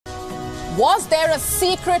Was there a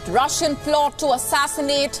secret Russian plot to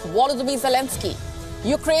assassinate Volodymyr Zelensky?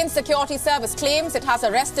 Ukraine's security service claims it has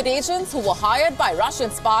arrested agents who were hired by Russian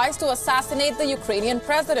spies to assassinate the Ukrainian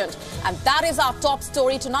president. And that is our top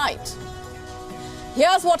story tonight.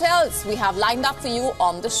 Here's what else we have lined up for you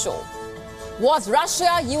on the show. Was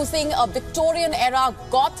Russia using a Victorian-era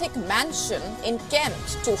Gothic mansion in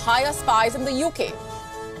Kent to hire spies in the UK?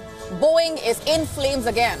 Boeing is in flames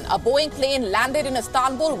again. A Boeing plane landed in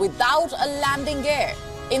Istanbul without a landing gear.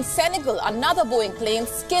 In Senegal, another Boeing plane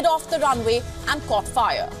skid off the runway and caught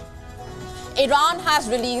fire. Iran has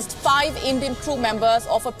released 5 Indian crew members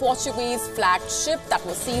of a Portuguese-flagged ship that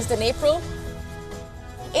was seized in April.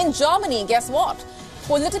 In Germany, guess what?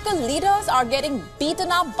 Political leaders are getting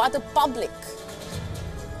beaten up by the public.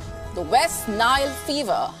 The West Nile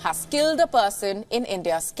fever has killed a person in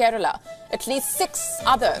India's Kerala. At least 6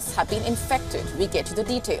 others have been infected. We get to the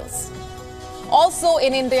details. Also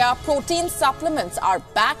in India, protein supplements are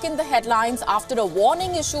back in the headlines after a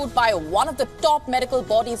warning issued by one of the top medical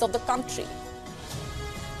bodies of the country.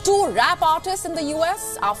 2 rap artists in the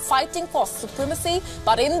US are fighting for supremacy,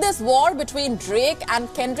 but in this war between Drake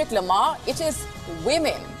and Kendrick Lamar, it is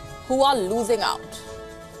women who are losing out.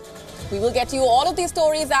 We will get you all of these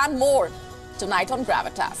stories and more tonight on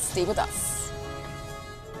Gravitas. Stay with us.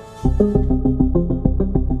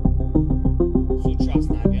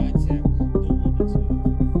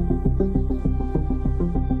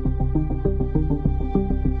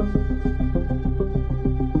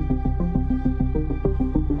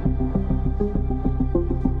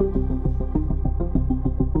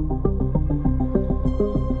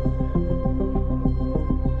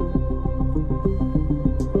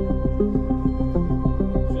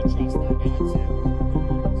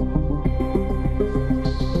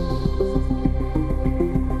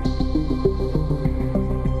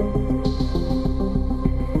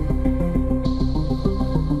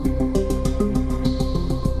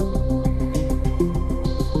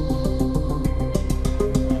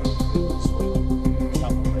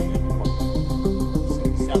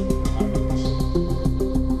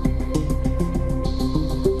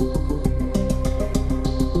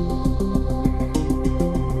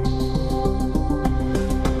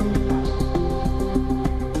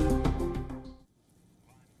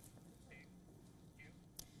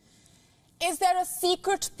 Is there a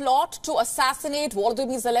secret plot to assassinate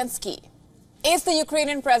Volodymyr Zelensky? Is the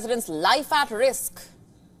Ukrainian president's life at risk?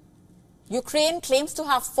 Ukraine claims to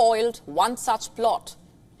have foiled one such plot.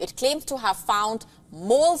 It claims to have found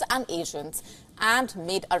moles and agents and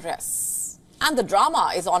made arrests. And the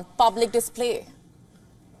drama is on public display.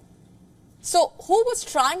 So who was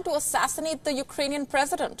trying to assassinate the Ukrainian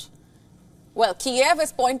president? Well, Kiev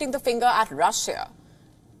is pointing the finger at Russia.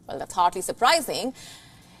 Well, that's hardly surprising.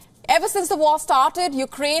 Ever since the war started,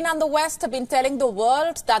 Ukraine and the West have been telling the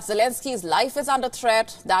world that Zelensky's life is under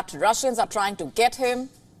threat, that Russians are trying to get him.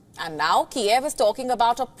 And now Kiev is talking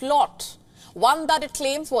about a plot, one that it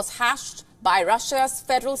claims was hatched by Russia's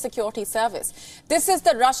Federal Security Service. This is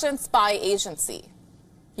the Russian spy agency.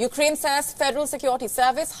 Ukraine says Federal Security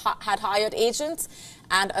Service had hired agents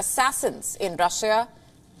and assassins in Russia.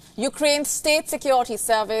 Ukraine's State Security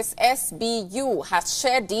Service, SBU, has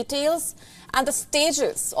shared details and the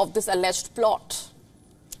stages of this alleged plot.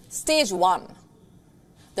 Stage 1.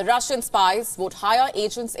 The Russian spies would hire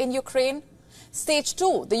agents in Ukraine. Stage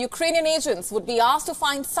 2. The Ukrainian agents would be asked to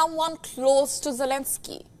find someone close to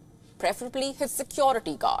Zelensky, preferably his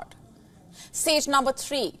security guard. Stage number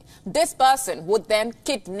 3. This person would then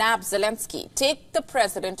kidnap Zelensky, take the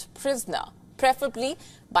president prisoner, preferably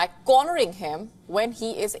by cornering him when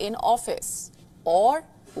he is in office or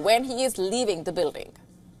when he is leaving the building.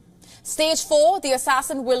 Stage 4, the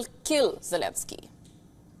assassin will kill Zelensky.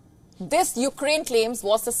 This, Ukraine claims,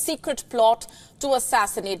 was a secret plot to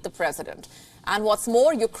assassinate the president. And what's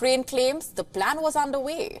more, Ukraine claims the plan was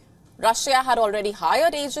underway. Russia had already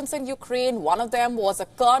hired agents in Ukraine. One of them was a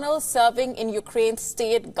colonel serving in Ukraine's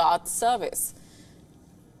State Guard service.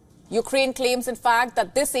 Ukraine claims, in fact,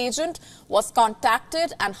 that this agent was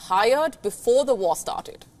contacted and hired before the war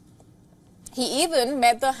started. He even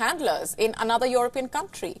met the handlers in another European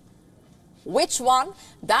country. Which one?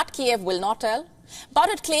 That Kiev will not tell. But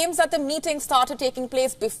it claims that the meeting started taking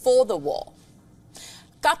place before the war.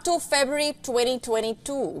 Cut to February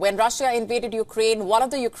 2022, when Russia invaded Ukraine, one of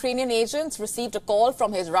the Ukrainian agents received a call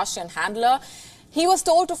from his Russian handler. He was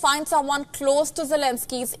told to find someone close to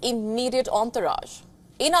Zelensky's immediate entourage.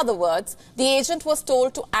 In other words, the agent was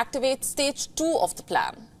told to activate stage 2 of the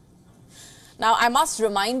plan. Now, I must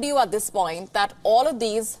remind you at this point that all of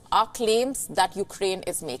these are claims that Ukraine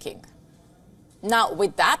is making. Now,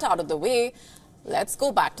 with that out of the way, Let's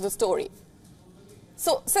go back to the story.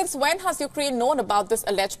 So, since when has Ukraine known about this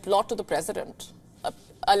alleged plot to the president?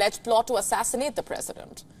 Alleged plot to assassinate the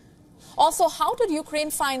president? Also, how did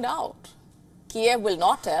Ukraine find out? Kiev will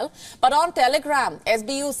not tell, but on Telegram,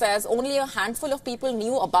 SBU says only a handful of people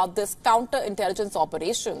knew about this counterintelligence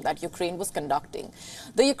operation that Ukraine was conducting.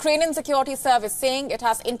 The Ukrainian security service saying it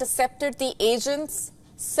has intercepted the agents,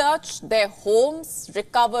 searched their homes,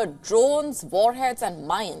 recovered drones, warheads and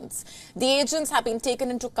mines. The agents have been taken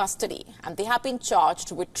into custody and they have been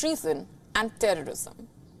charged with treason and terrorism.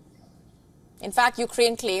 In fact,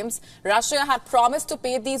 Ukraine claims Russia had promised to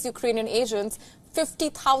pay these Ukrainian agents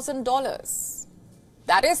 $50,000.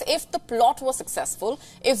 That is, if the plot was successful,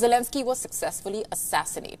 if Zelensky was successfully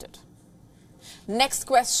assassinated. Next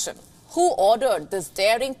question. Who ordered this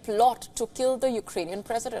daring plot to kill the Ukrainian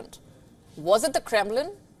president? Was it the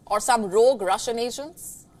Kremlin or some rogue Russian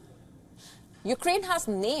agents? Ukraine has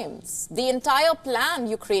names. The entire plan,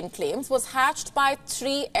 Ukraine claims, was hatched by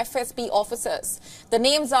 3 FSB officers. The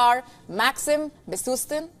names are Maxim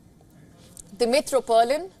Misustin, Dmitro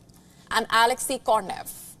Perlin, and Alexei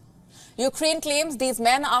Kornev. Ukraine claims these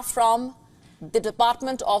men are from the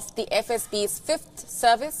department of the FSB's 5th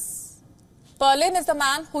Service. Perlin is the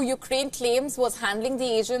man who Ukraine claims was handling the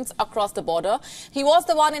agents across the border. He was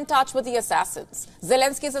the one in touch with the assassins.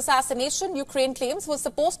 Zelensky's assassination, Ukraine claims, was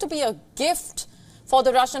supposed to be a gift for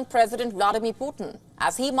the Russian President Vladimir Putin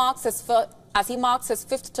as he marks his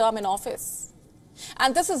 5th term in office.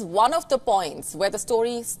 And this is one of the points where the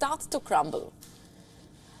story starts to crumble.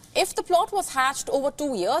 If the plot was hatched over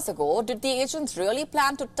 2 years ago, did the agents really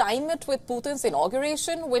plan to time it with Putin's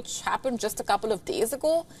inauguration, which happened just a couple of days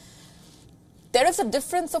ago? There is a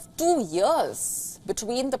difference of 2 years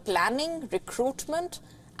between the planning, recruitment,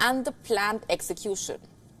 and the planned execution.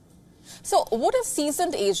 So, would a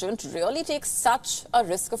seasoned agent really take such a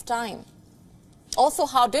risk of time? Also,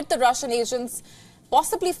 how did the Russian agents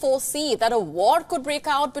possibly foresee that a war could break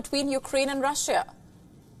out between Ukraine and Russia?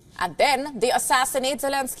 And then they assassinate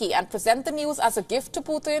Zelensky and present the news as a gift to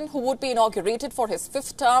Putin, who would be inaugurated for his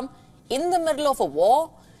 5th term in the middle of a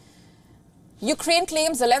war. Ukraine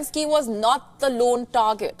claims Zelensky was not the lone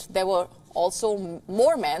target. There were also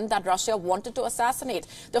more men that Russia wanted to assassinate.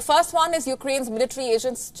 The first one is Ukraine's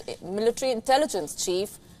military intelligence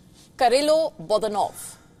chief, Kyrylo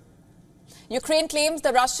Bodanov. Ukraine claims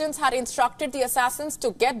the Russians had instructed the assassins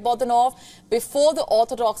to get Bodanov before the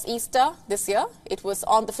Orthodox Easter this year. It was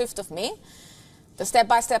on the 5th of May. The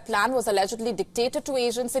step-by-step plan was allegedly dictated to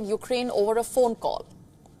agents in Ukraine over a phone call.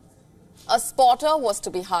 A spotter was to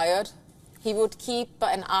be hired. He would keep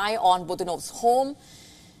an eye on Bodanov's home.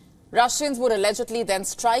 Russians would allegedly then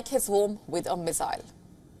strike his home with a missile.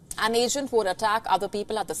 An agent would attack other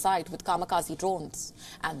people at the site with kamikaze drones.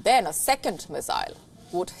 And then a second missile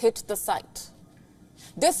would hit the site.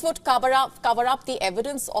 This would cover up the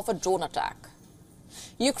evidence of a drone attack.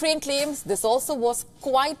 Ukraine claims this also was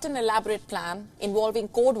quite an elaborate plan involving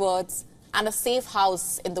code words and a safe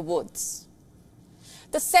house in the woods.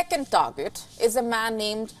 The second target is a man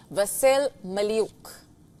named Vasyl Maliuk.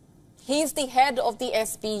 He is the head of the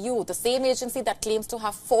SBU, the same agency that claims to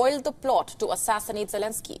have foiled the plot to assassinate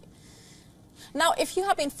Zelensky. Now, if you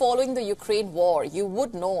have been following the Ukraine war, you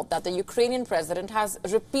would know that the Ukrainian president has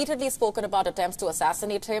repeatedly spoken about attempts to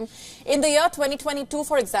assassinate him. In the year 2022,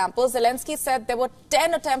 for example, Zelensky said there were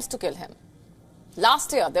 10 attempts to kill him.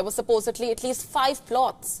 Last year, there were supposedly at least 5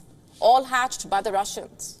 plots, all hatched by the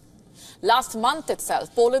Russians. Last month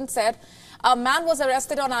itself, Poland said a man was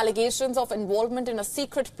arrested on allegations of involvement in a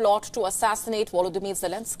secret plot to assassinate Volodymyr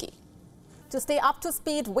Zelensky. To stay up to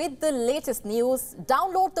speed with the latest news,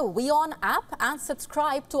 download the WION app and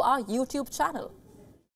subscribe to our YouTube channel.